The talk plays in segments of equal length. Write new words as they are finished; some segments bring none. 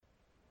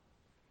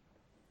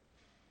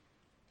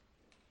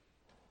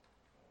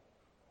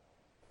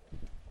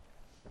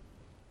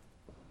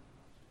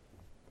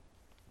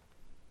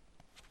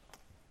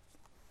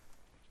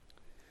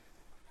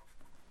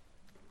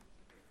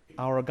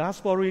Our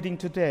gospel reading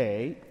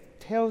today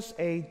tells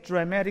a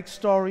dramatic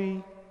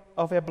story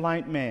of a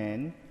blind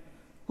man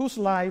whose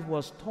life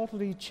was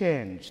totally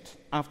changed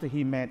after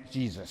he met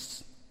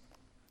Jesus.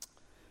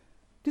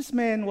 This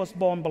man was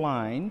born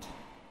blind,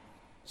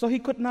 so he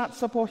could not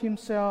support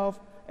himself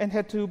and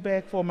had to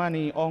beg for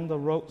money on the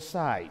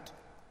roadside.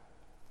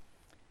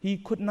 He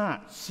could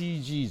not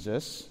see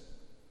Jesus,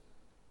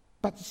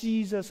 but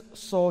Jesus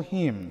saw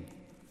him.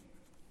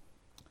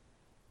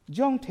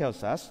 John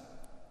tells us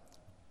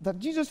that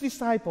Jesus'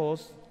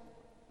 disciples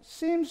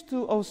seems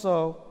to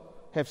also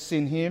have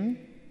seen him,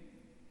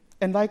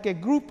 and like a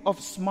group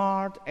of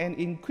smart and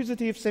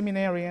inquisitive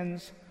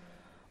seminarians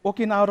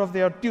walking out of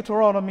their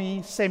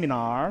Deuteronomy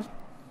seminar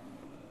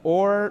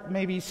or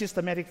maybe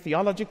systematic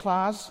theology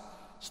class,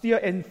 still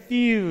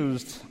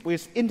enthused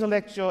with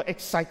intellectual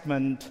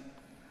excitement,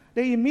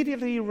 they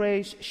immediately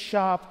raise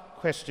sharp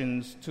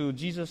questions to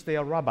Jesus,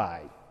 their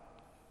rabbi.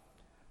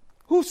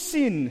 Whose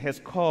sin has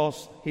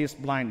caused his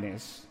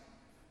blindness?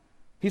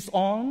 His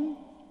own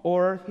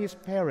or his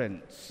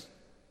parents'?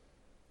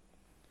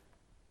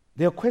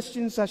 Their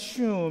questions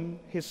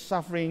assume his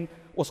suffering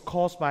was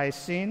caused by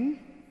sin,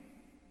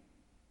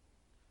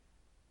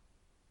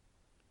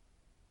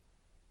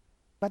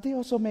 but they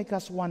also make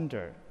us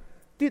wonder,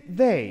 did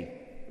they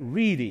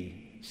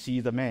really see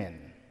the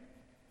man?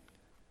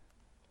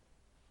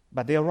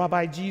 But their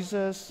Rabbi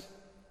Jesus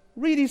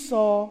really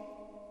saw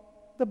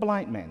the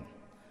blind man,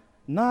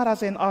 not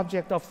as an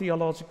object of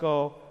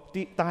theological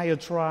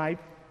diatribe,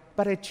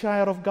 but a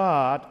child of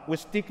God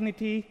with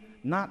dignity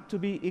not to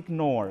be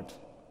ignored.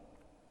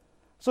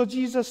 So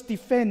Jesus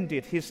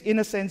defended his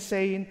innocence,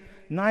 saying,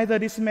 neither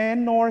this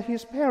man nor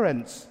his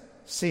parents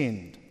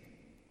sinned.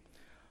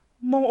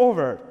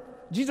 Moreover,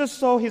 Jesus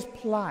saw his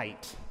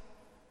plight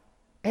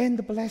and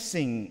the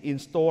blessing in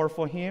store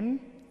for him.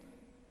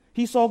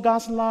 He saw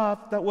God's love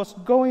that was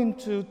going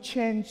to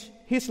change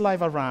his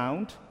life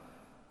around.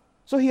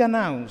 So he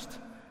announced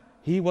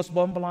he was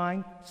born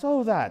blind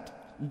so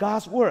that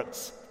God's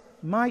works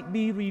might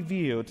be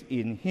revealed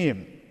in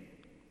him.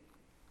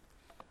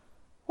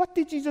 What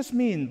did Jesus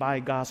mean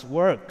by God's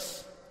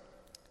works?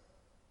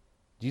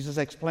 Jesus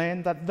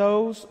explained that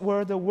those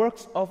were the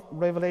works of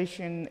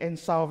revelation and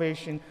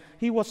salvation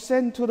he was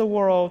sent to the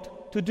world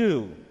to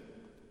do.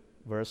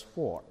 Verse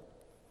 4.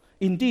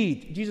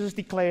 Indeed, Jesus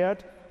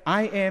declared,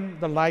 I am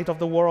the light of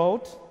the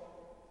world,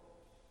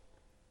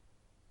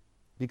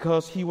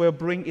 because he will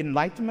bring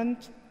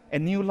enlightenment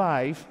and new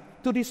life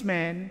to this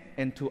man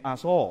and to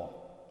us all.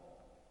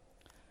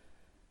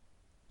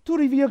 To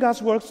reveal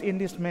God's works in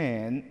this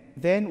man,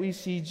 then we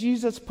see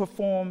Jesus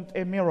performed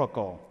a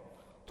miracle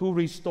to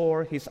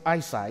restore his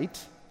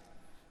eyesight.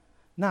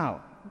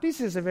 Now,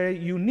 this is a very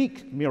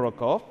unique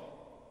miracle.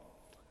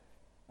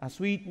 As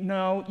we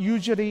know,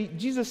 usually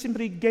Jesus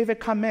simply gave a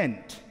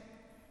command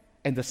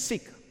and the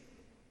sick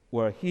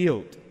were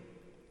healed.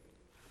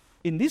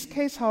 In this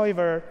case,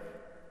 however,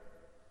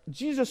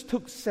 Jesus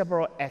took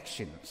several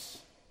actions: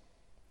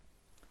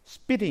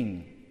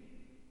 spitting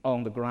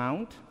on the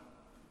ground,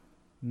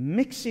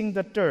 mixing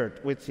the dirt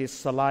with his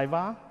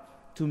saliva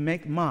to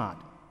make mud,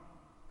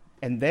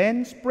 and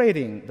then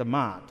spreading the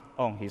mud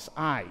on his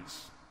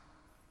eyes.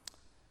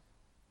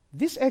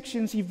 These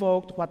actions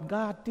evoked what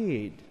God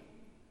did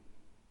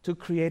to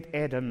create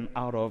Adam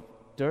out of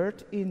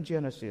dirt in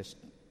Genesis.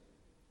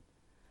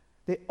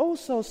 They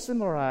also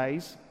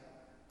symbolize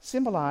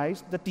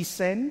the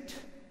descent,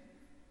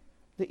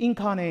 the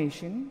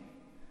incarnation,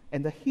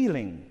 and the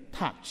healing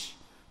touch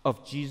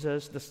of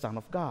Jesus, the Son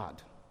of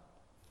God.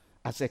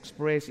 As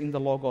expressed in the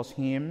Logos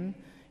hymn,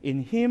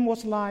 in him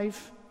was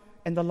life,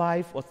 and the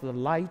life was the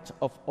light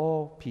of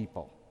all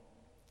people.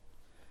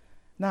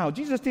 Now,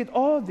 Jesus did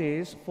all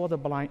this for the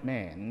blind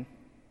man,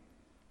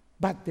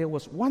 but there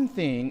was one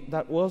thing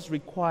that was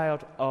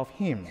required of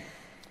him.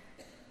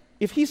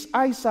 If his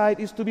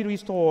eyesight is to be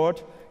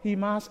restored, he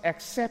must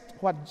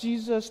accept what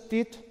Jesus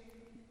did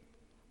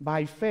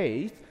by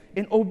faith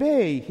and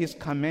obey his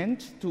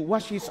command to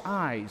wash his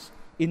eyes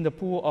in the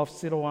pool of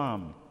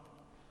Siloam.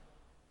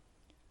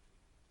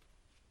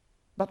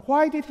 But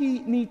why did he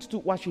need to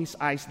wash his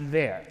eyes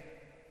there?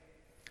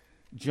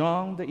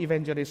 John the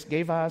evangelist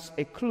gave us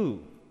a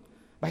clue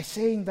by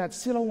saying that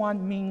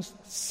Siloam means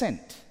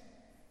sent,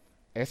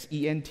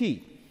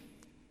 S-E-N-T.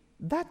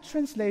 That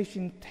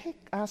translation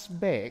takes us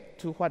back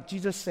to what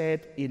Jesus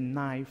said in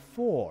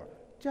 9:4,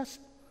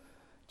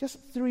 just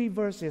 3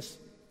 verses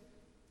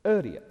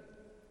earlier,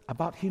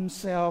 about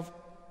himself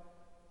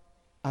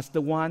as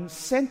the one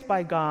sent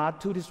by God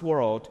to this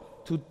world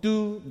to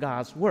do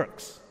God's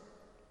works.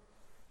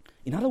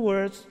 In other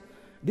words,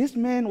 this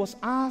man was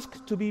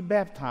asked to be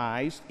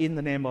baptized in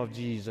the name of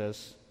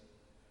Jesus.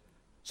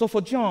 So for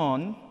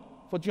John,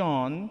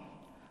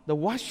 the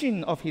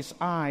washing of his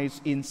eyes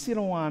in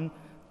Siloam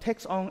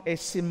takes on a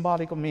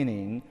symbolic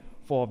meaning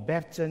for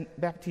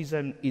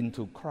baptism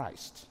into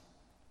Christ.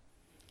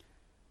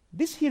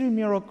 This healing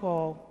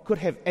miracle could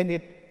have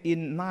ended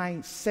in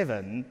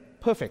 9:7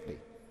 perfectly,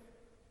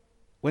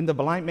 when the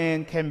blind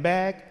man came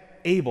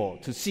back able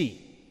to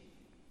see.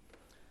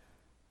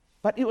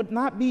 But it would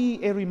not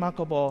be a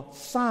remarkable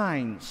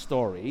sign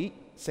story,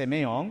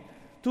 Semeion,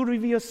 to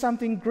reveal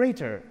something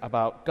greater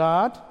about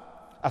God,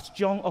 as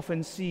John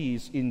often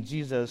sees in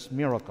Jesus'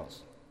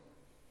 miracles.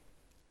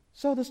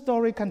 So the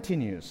story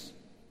continues.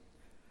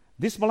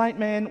 This blind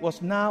man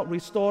was now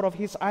restored of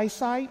his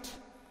eyesight.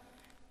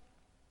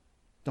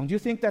 Don't you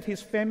think that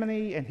his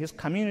family and his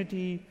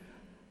community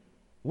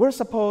were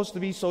supposed to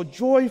be so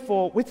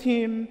joyful with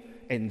him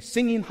and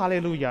singing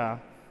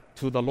hallelujah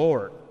to the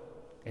Lord?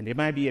 And there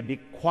might be a big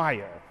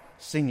choir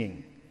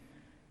singing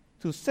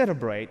to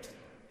celebrate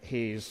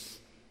his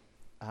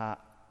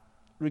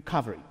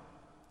recovery.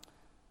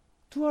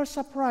 To our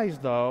surprise,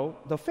 though,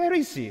 the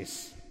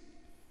Pharisees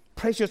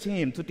pressured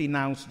him to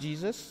denounce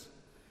Jesus.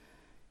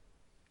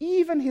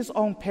 Even his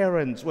own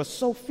parents were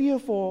so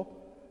fearful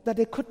that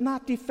they could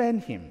not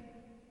defend him.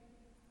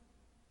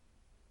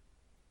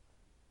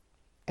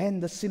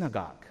 And the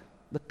synagogue,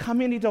 the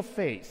community of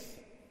faith,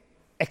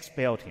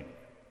 expelled him.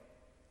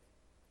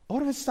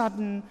 All of a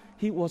sudden,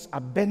 he was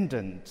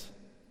abandoned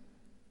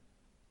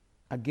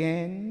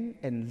again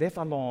and left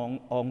alone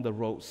on the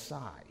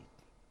roadside.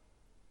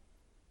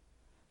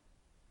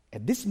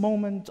 At this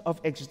moment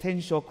of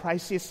existential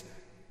crisis,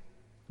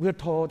 we're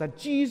told that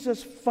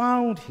Jesus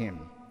found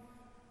him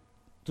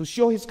to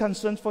show his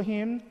concern for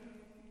him,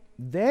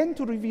 then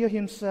to reveal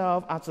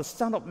himself as the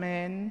Son of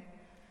Man,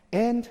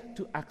 and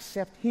to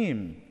accept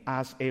him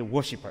as a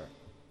worshiper.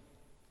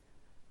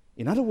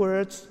 In other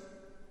words,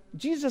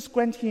 Jesus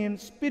granted him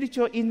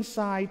spiritual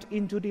insight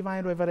into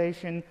divine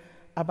revelation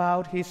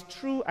about his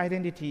true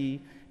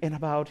identity and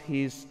about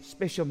his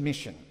special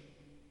mission.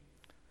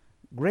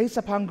 Grace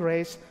upon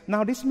grace,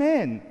 now this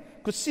man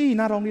could see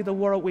not only the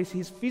world with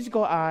his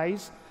physical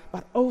eyes,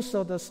 but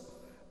also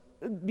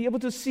be able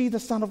to see the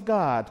Son of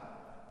God.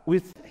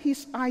 With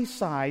his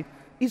eyesight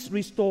is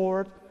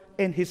restored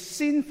and his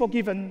sin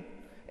forgiven,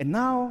 and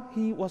now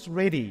he was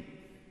ready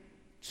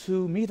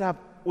to meet up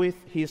with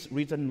his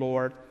risen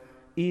Lord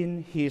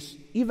in his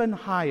even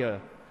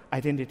higher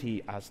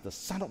identity as the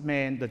Son of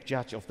Man, the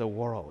judge of the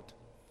world.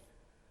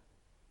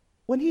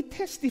 When he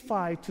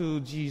testified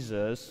to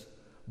Jesus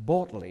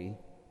boldly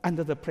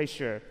under the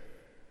pressure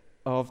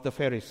of the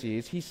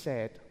Pharisees, he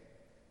said,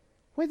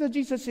 "Whether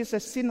Jesus is a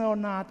sinner or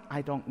not,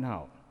 I don't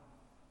know.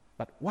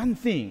 But one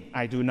thing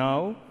I do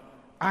know,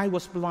 I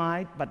was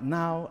blind, but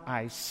now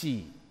I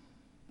see."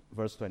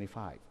 Verse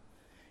 25.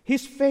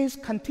 His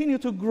faith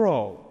continued to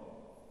grow,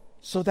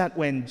 so that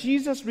when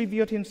Jesus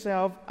revealed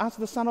himself as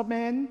the Son of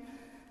Man,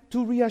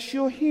 to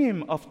reassure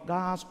him of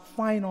God's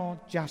final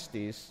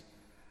justice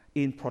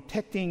in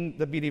protecting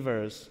the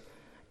believers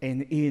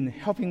and in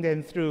helping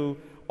them through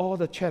all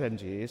the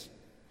challenges,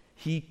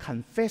 he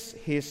confessed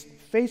his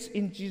faith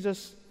in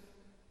Jesus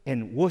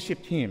and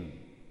worshipped him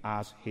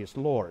as his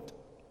Lord.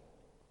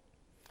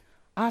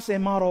 As a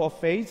model of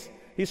faith,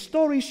 his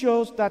story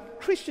shows that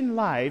Christian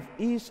life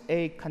is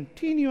a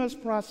continuous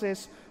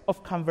process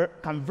of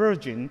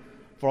conversion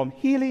from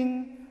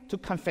healing to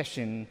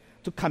confession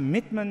to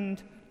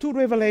commitment to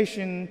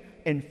revelation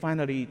and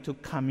finally to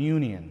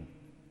communion,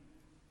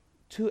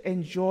 to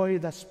enjoy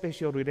that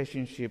special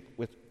relationship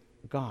with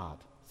God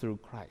through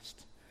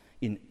Christ.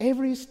 In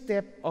every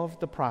step of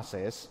the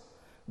process,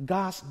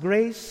 God's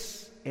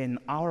grace and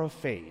our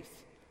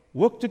faith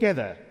work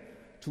together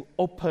to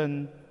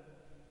open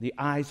the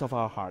eyes of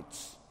our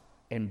hearts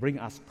and bring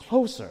us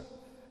closer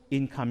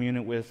in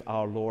communion with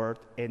our Lord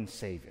and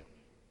Savior.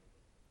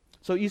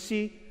 So you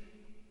see,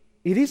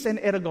 it is an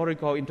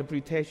allegorical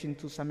interpretation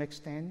to some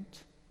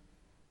extent,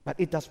 but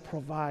it does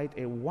provide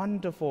a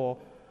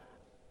wonderful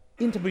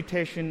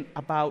interpretation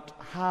about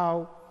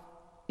how,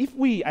 if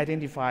we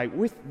identify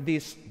with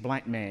this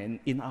blind man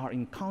in our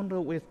encounter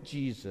with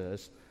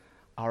Jesus,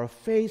 our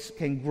faith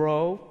can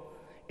grow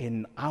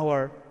and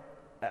our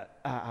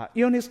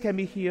illness can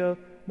be healed.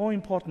 More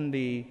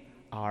importantly,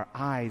 our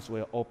eyes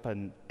will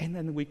open, and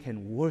then we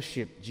can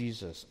worship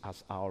Jesus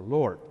as our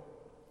Lord.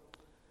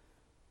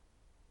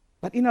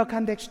 But in our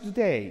context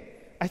today,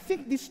 I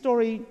think this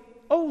story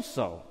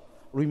also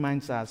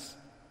reminds us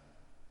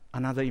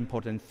another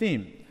important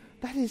theme.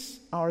 That is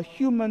our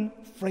human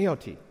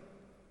frailty.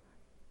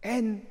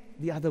 And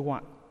another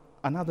one,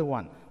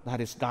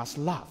 that is God's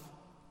love.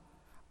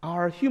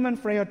 Our human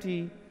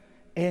frailty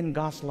and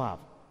God's love.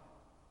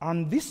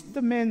 And these are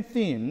the main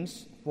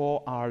themes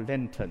for our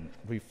Lenten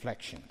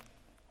reflection.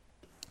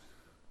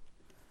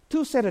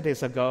 2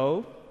 Saturdays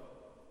ago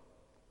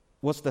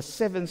was the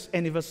 7th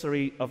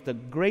anniversary of the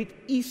Great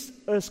East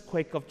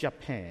Earthquake of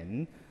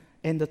Japan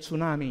and the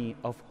tsunami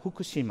of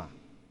Fukushima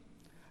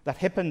that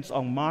happened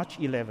on March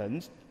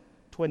 11,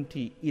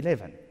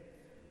 2011.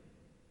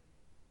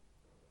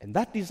 And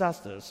that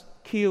disaster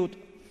killed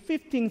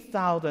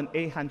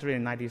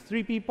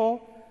 15,893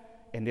 people,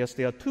 and there's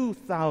still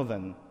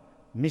 2,000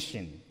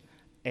 missing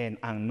and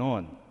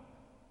unknown.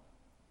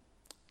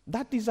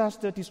 That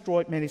disaster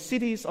destroyed many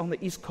cities on the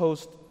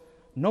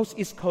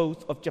northeast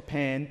coast of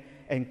Japan,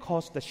 and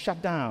caused the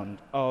shutdown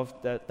of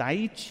the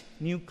Daiichi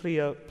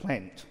nuclear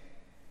plant.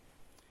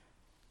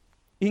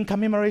 In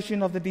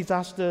commemoration of the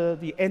disaster,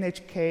 the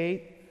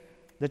NHK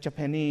the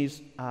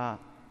Japanese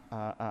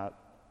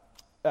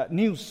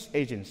news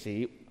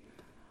agency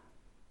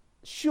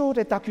showed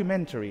a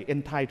documentary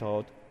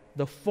entitled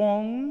The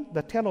Phone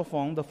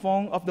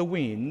of the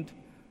Wind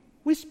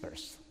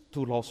Whispers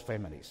to Lost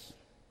Families.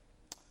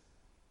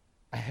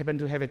 I happened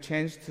to have a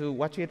chance to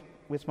watch it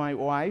with my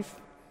wife.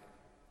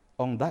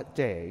 On that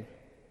day,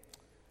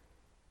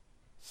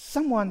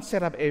 someone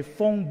set up a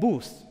phone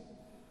booth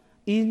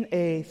in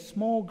a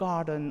small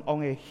garden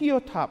on a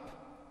hilltop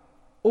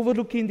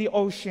overlooking the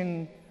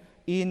ocean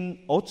in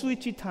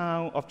Otsuichi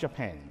town of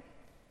Japan.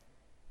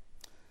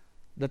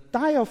 The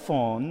dial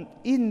phone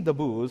in the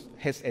booth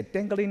has a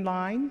dangling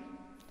line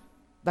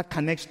that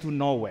connects to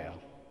nowhere.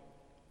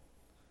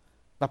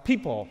 The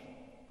people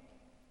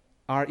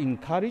are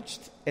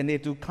encouraged and they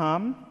do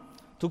come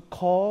to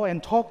call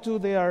and talk to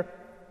their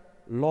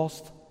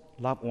lost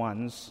loved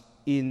ones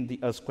in the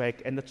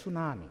earthquake and the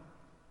tsunami.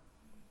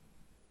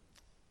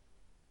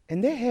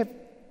 And they have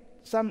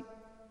some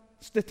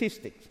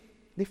statistics.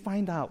 They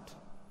find out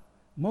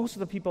most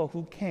of the people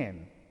who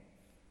came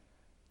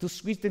to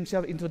squeeze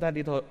themselves into that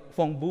little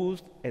phone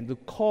booth and to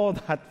call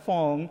that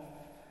phone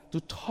to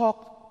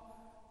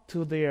talk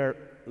to their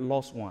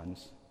lost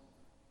ones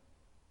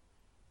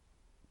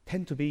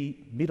tend to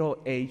be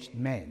middle-aged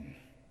men.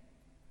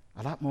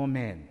 A lot more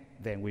men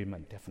than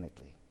women,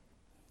 definitely.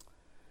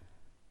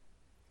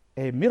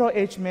 A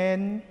middle-aged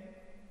man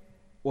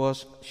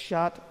was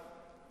shot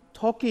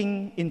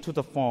talking into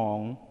the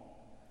phone,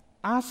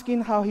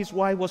 asking how his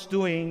wife was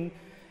doing,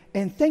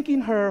 and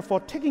thanking her for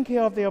taking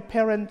care of their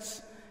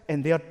parents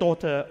and their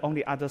daughter on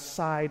the other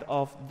side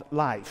of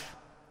life.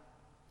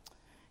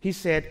 He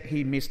said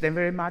he missed them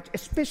very much,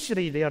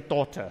 especially their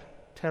daughter,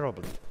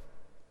 terribly.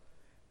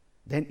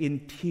 Then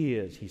in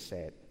tears he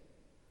said,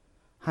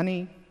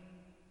 "Honey,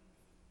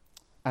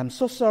 I'm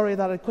so sorry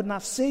that I could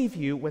not save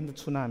you when the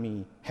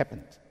tsunami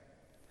happened.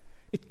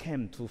 It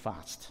came too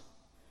fast.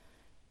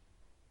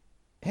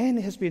 And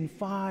it has been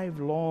 5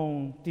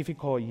 long,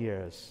 difficult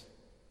years.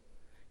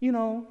 You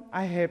know,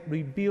 I have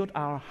rebuilt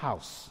our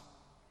house.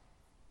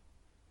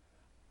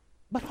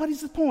 But what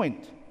is the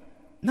point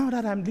now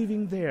that I'm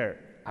living there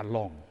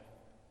alone?"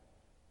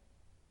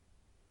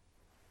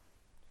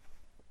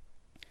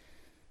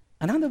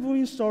 Another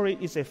moving story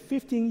is a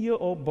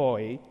 15-year-old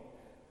boy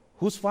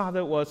whose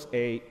father was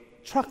a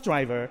truck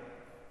driver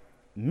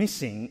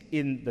missing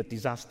in the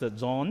disaster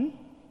zone.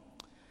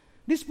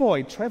 This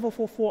boy traveled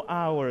for 4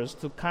 hours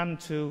to come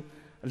to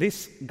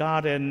this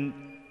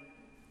garden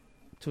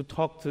to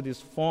talk to this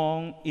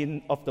phone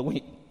of the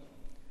wind.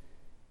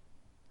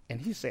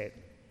 And he said,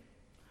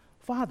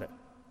 "Father,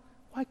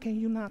 why can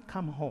you not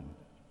come home?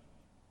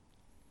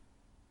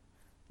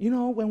 You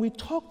know, when we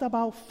talked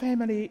about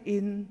family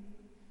in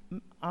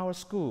our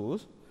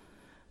schools,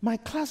 my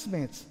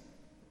classmates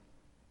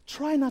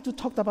try not to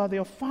talk about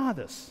their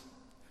fathers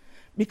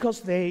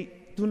because they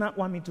do not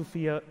want me to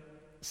feel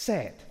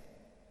sad.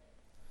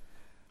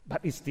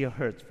 But it still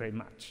hurts very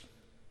much."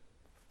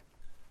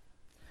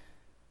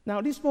 Now,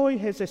 this boy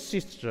has a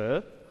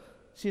sister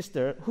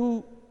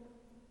who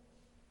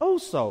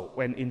also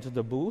went into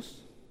the booth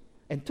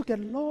and took a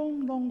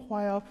long, long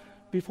while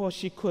before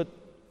she could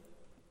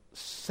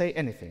say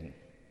anything.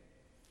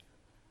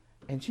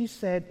 And she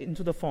said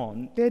into the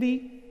phone,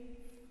 "Daddy,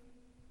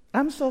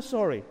 I'm so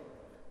sorry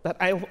that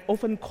I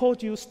often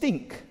called you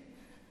Stink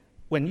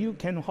when you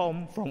came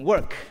home from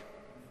work.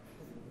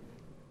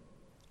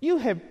 You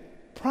have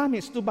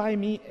promised to buy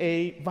me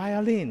a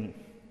violin.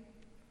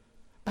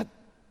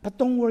 But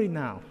don't worry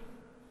now.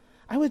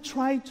 I will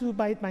try to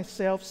buy it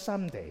myself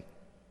someday.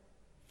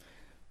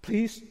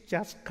 Please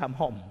just come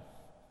home.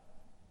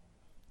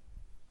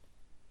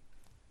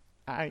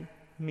 I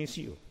miss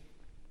you."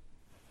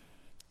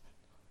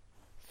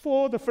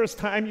 For the first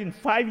time in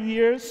 5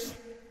 years,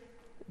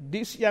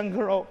 this young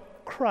girl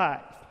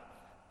cried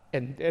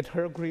and let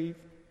her grief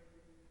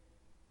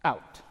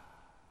out.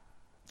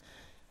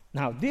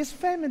 Now, this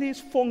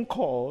family's phone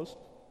calls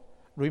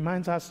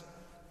reminds us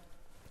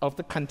of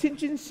the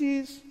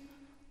contingencies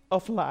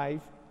of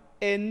life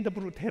and the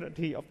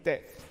brutality of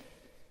death.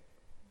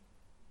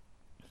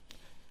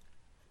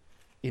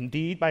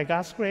 Indeed, by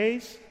God's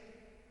grace,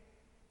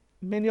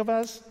 many of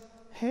us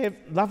have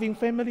loving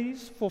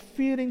families,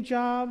 fulfilling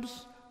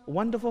jobs,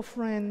 wonderful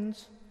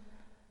friends,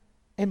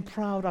 and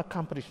proud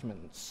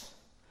accomplishments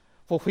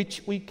for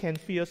which we can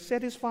feel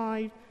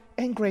satisfied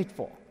and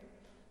grateful.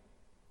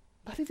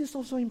 But it is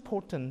also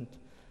important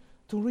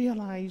to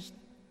realize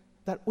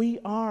that we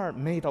are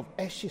made of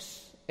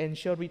ashes and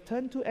shall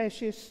return to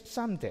ashes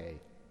someday.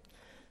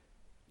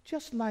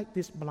 Just like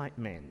this blind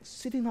man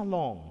sitting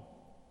alone,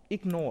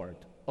 ignored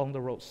on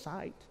the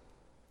roadside.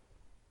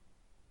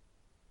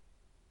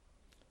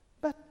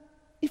 But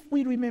if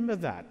we remember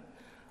that,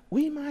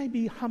 we might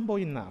be humble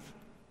enough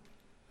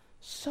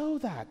so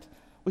that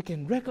we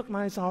can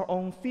recognize our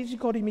own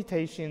physical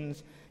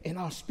limitations and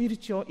our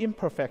spiritual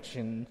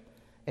imperfections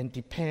and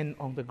depend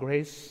on the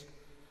grace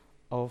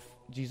of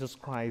Jesus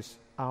Christ,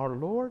 our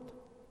Lord,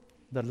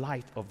 the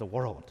light of the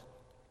world.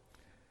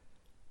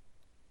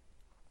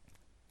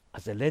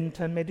 As a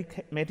Lenten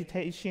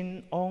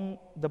meditation on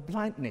the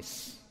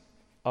blindness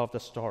of the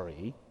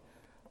story,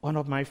 one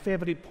of my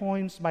favorite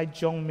poems by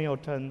John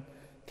Milton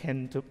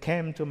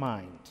came to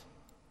mind.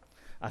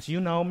 As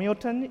you know,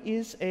 Milton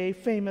is a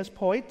famous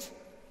poet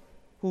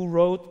who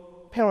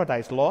wrote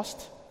Paradise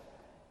Lost,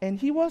 and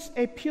he was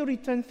a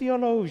Puritan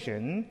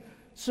theologian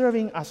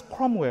serving as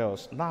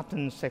Cromwell's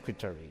Latin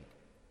secretary.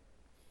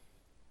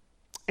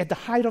 At the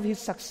height of his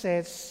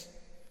success,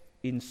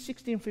 in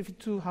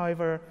 1652,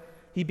 however,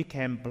 he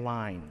became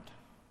blind.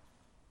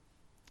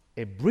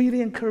 A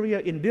brilliant career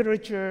in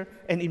literature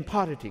and in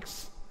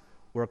politics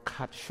were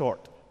cut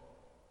short.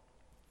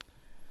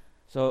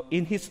 So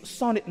in his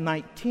Sonnet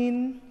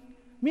 19,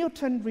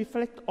 Milton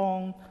reflects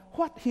on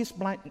what his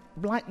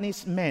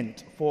blindness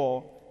meant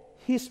for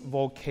his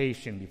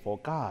vocation before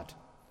God.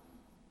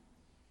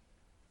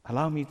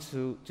 Allow me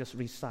to just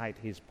recite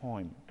his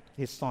poem,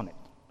 his sonnet.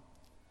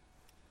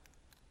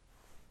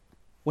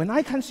 When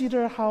I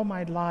consider how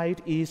my life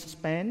is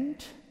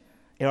spent,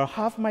 ere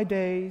half my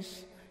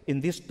days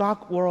in this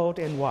dark world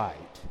and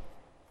wide,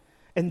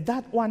 and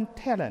that one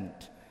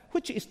talent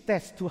which is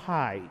death to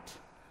hide,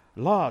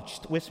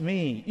 lodged with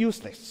me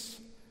useless,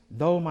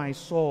 though my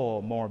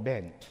soul more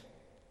bent,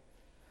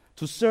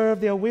 to serve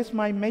therewith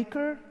my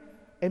Maker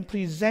and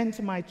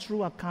present my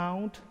true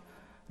account,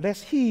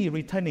 lest he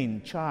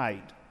returning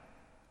chide.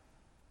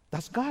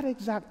 Does God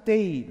exact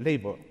day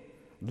labor,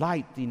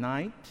 light the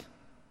night?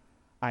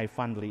 I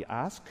fondly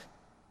ask.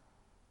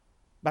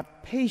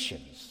 But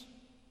patience,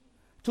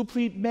 to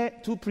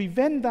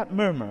prevent that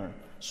murmur,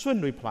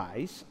 Sun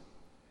replies,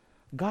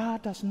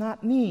 God does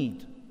not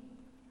need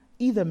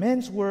either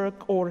man's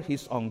work or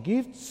his own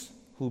gifts,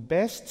 who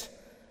best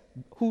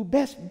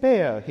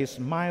bear his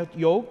mild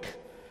yoke,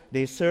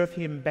 they serve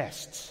him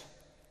best.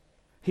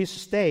 His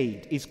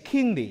state is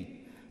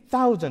kingly,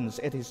 thousands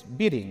at his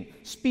bidding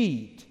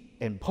speed,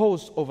 and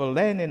post over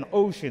land and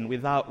ocean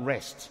without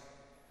rest.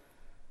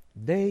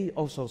 They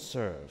also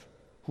serve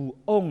who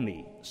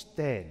only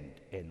stand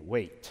and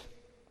wait.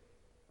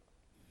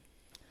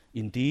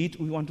 Indeed,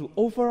 we want to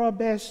offer our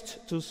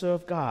best to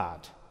serve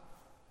God,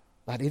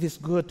 but it is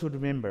good to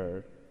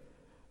remember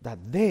that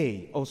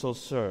they also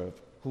serve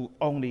who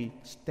only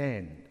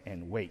stand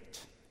and wait.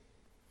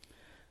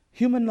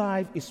 Human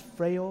life is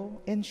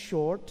frail and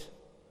short.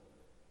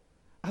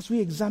 As we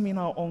examine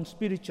our own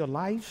spiritual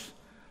life,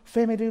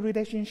 family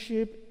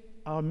relationship,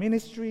 our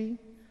ministry,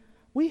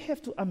 we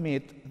have to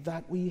admit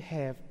that we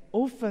have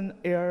often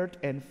erred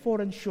and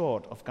fallen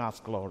short of God's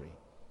glory.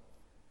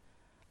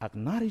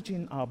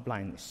 Acknowledging our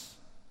blindness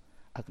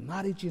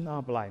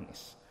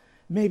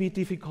may be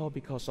difficult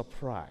because of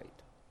pride,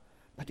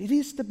 but it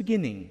is the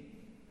beginning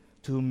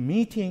to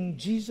meeting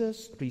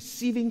Jesus,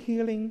 receiving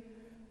healing,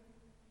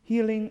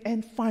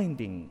 and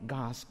finding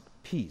God's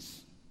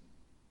peace.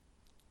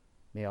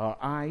 May our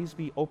eyes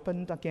be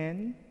opened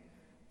again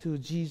to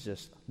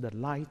Jesus, the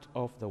light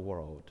of the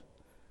world,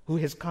 who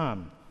has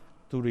come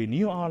to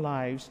renew our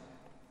lives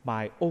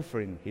by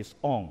offering his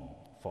own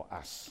for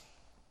us.